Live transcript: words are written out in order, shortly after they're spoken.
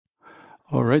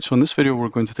Alright, so in this video we're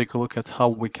going to take a look at how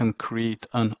we can create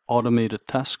an automated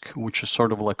task, which is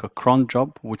sort of like a cron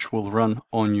job, which will run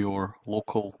on your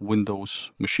local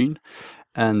Windows machine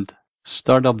and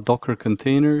start up Docker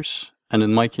containers. And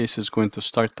in my case, it's going to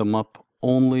start them up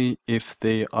only if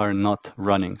they are not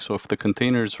running. So if the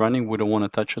container is running, we don't want to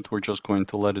touch it. We're just going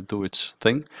to let it do its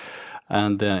thing.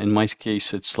 And in my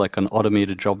case, it's like an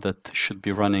automated job that should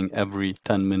be running every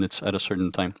 10 minutes at a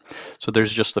certain time. So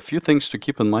there's just a few things to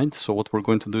keep in mind. So what we're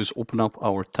going to do is open up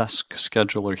our task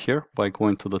scheduler here by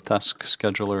going to the task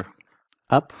scheduler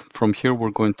app. From here,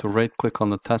 we're going to right click on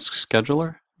the task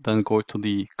scheduler, then go to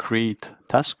the create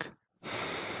task.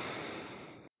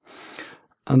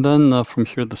 And then from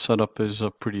here, the setup is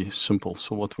pretty simple.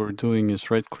 So what we're doing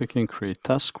is right clicking, create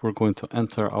task. We're going to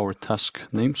enter our task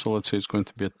name. So let's say it's going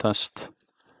to be a test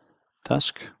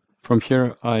task. From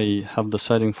here, I have the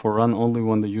setting for run only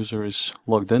when the user is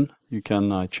logged in. You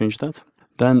can change that.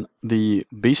 Then the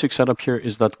basic setup here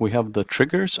is that we have the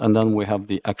triggers and then we have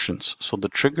the actions. So the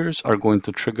triggers are going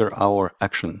to trigger our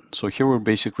action. So here we're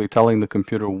basically telling the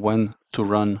computer when to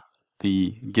run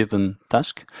the given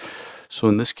task. So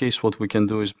in this case, what we can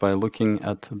do is by looking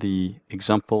at the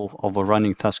example of a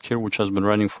running task here, which has been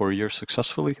running for a year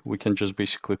successfully, we can just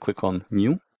basically click on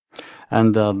new.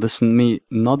 And this may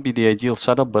not be the ideal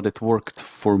setup, but it worked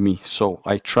for me. So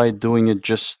I tried doing it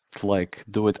just like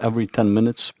do it every 10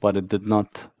 minutes, but it did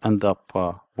not end up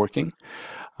working.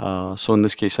 So in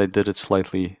this case, I did it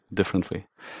slightly differently.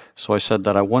 So I said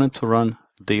that I wanted to run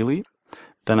daily.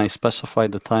 Then I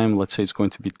specified the time. Let's say it's going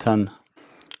to be 10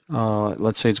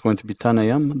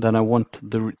 a.m. Then I want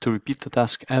to repeat the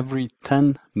task every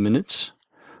 10 minutes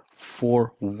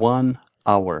for 1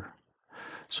 hour.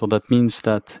 So that means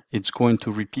that it's going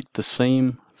to repeat the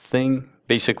same thing.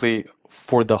 Basically,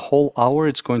 for the whole hour,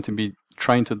 it's going to be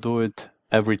trying to do it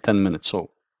every 10 minutes. So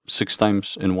 6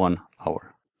 times in 1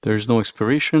 hour. There's no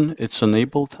expiration. It's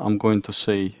enabled. I'm going to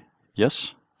say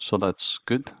yes. So that's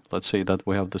good. Let's say that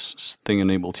we have this thing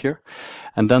enabled here.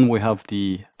 And then we have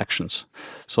the actions.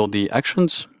 So the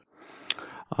actions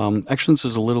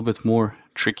is a little bit more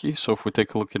tricky. So if we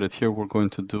take a look at it here, we're going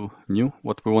to do new.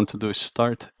 What we want to do is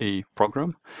start a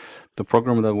program. The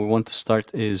program that we want to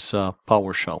start is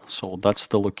PowerShell. So that's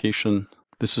the location.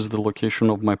 This is the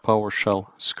location of my PowerShell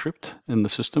script in the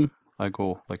system. I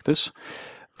go like this.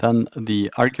 Then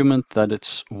the argument that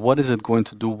it's what is it going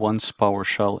to do once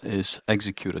PowerShell is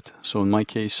executed. So in my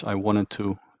case, I wanted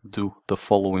to do the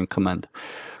following command,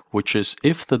 which is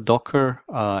if the Docker,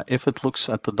 if it looks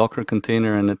at the Docker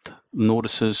container and it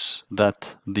notices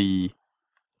that the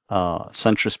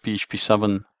Centris PHP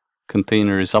 7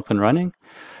 container is up and running,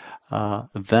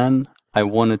 then I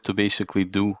wanted to basically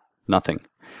do nothing.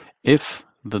 If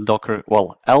the Docker,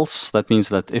 else that means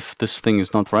that if this thing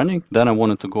is not running, then I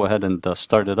wanted to go ahead and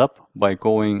start it up by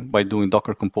doing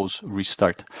Docker compose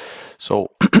restart. So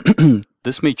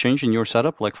this may change in your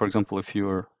setup, like for example, if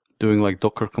you're doing like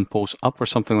Docker compose up or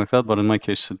something like that, but in my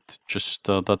case, it just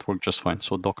that worked just fine.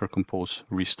 So Docker compose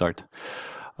restart.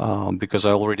 Because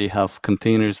I already have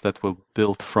containers that will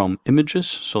build from images,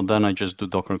 so then I just do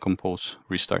Docker compose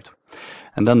restart.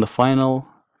 And then the final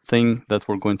thing that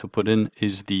we're going to put in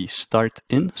is the start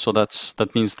in. So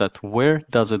that means that where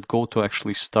does it go to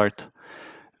actually start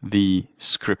the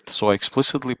script. So I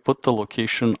explicitly put the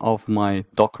location of my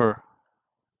Docker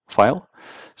file.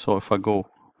 So if I go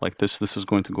like this, this is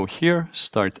going to go here.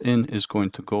 Start in is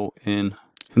going to go in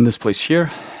this place here.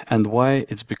 And why?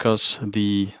 It's because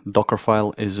the Docker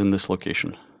file is in this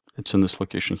location. It's in this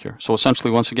location here. So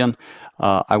essentially, once again,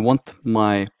 I want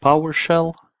my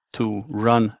PowerShell to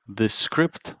run this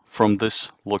script from this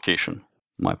location.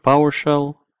 My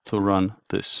PowerShell to run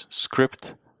this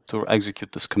script, to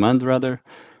execute this command rather,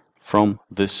 from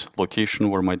this location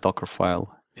where my Docker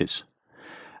file is.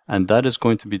 And that is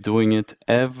going to be doing it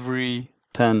every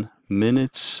 10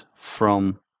 minutes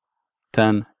from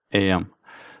 10 a.m.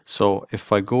 So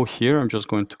if I go here, I'm just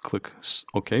going to click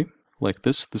OK, like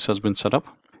this. This has been set up.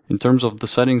 In terms of the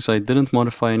settings, I didn't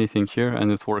modify anything here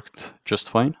and it worked just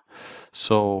fine.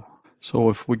 So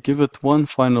if we give it one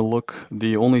final look,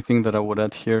 the only thing that I would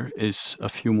add here is a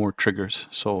few more triggers.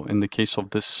 So in the case of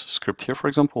this script here, for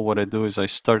example, what I do is I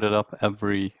start it up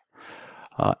every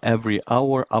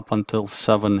hour up until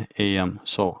 7 a.m.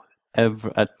 So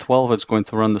at 12, it's going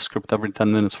to run the script every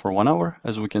 10 minutes for 1 hour.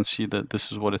 As we can see, that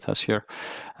this is what it has here.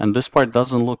 And this part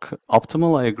doesn't look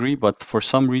optimal, I agree, but for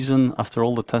some reason, after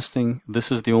all the testing,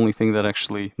 this is the only thing that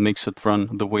actually makes it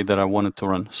run the way that I want it to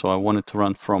run. So I want it to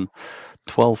run from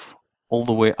 12 all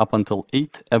the way up until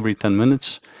 8 every 10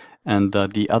 minutes. and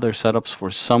the other setups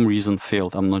for some reason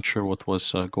failed. I'm not sure what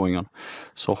was going on.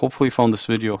 So hopefully you found this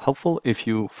video helpful. If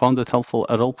you found it helpful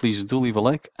at all, please do leave a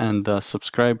like and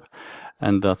subscribe,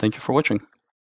 and thank you for watching.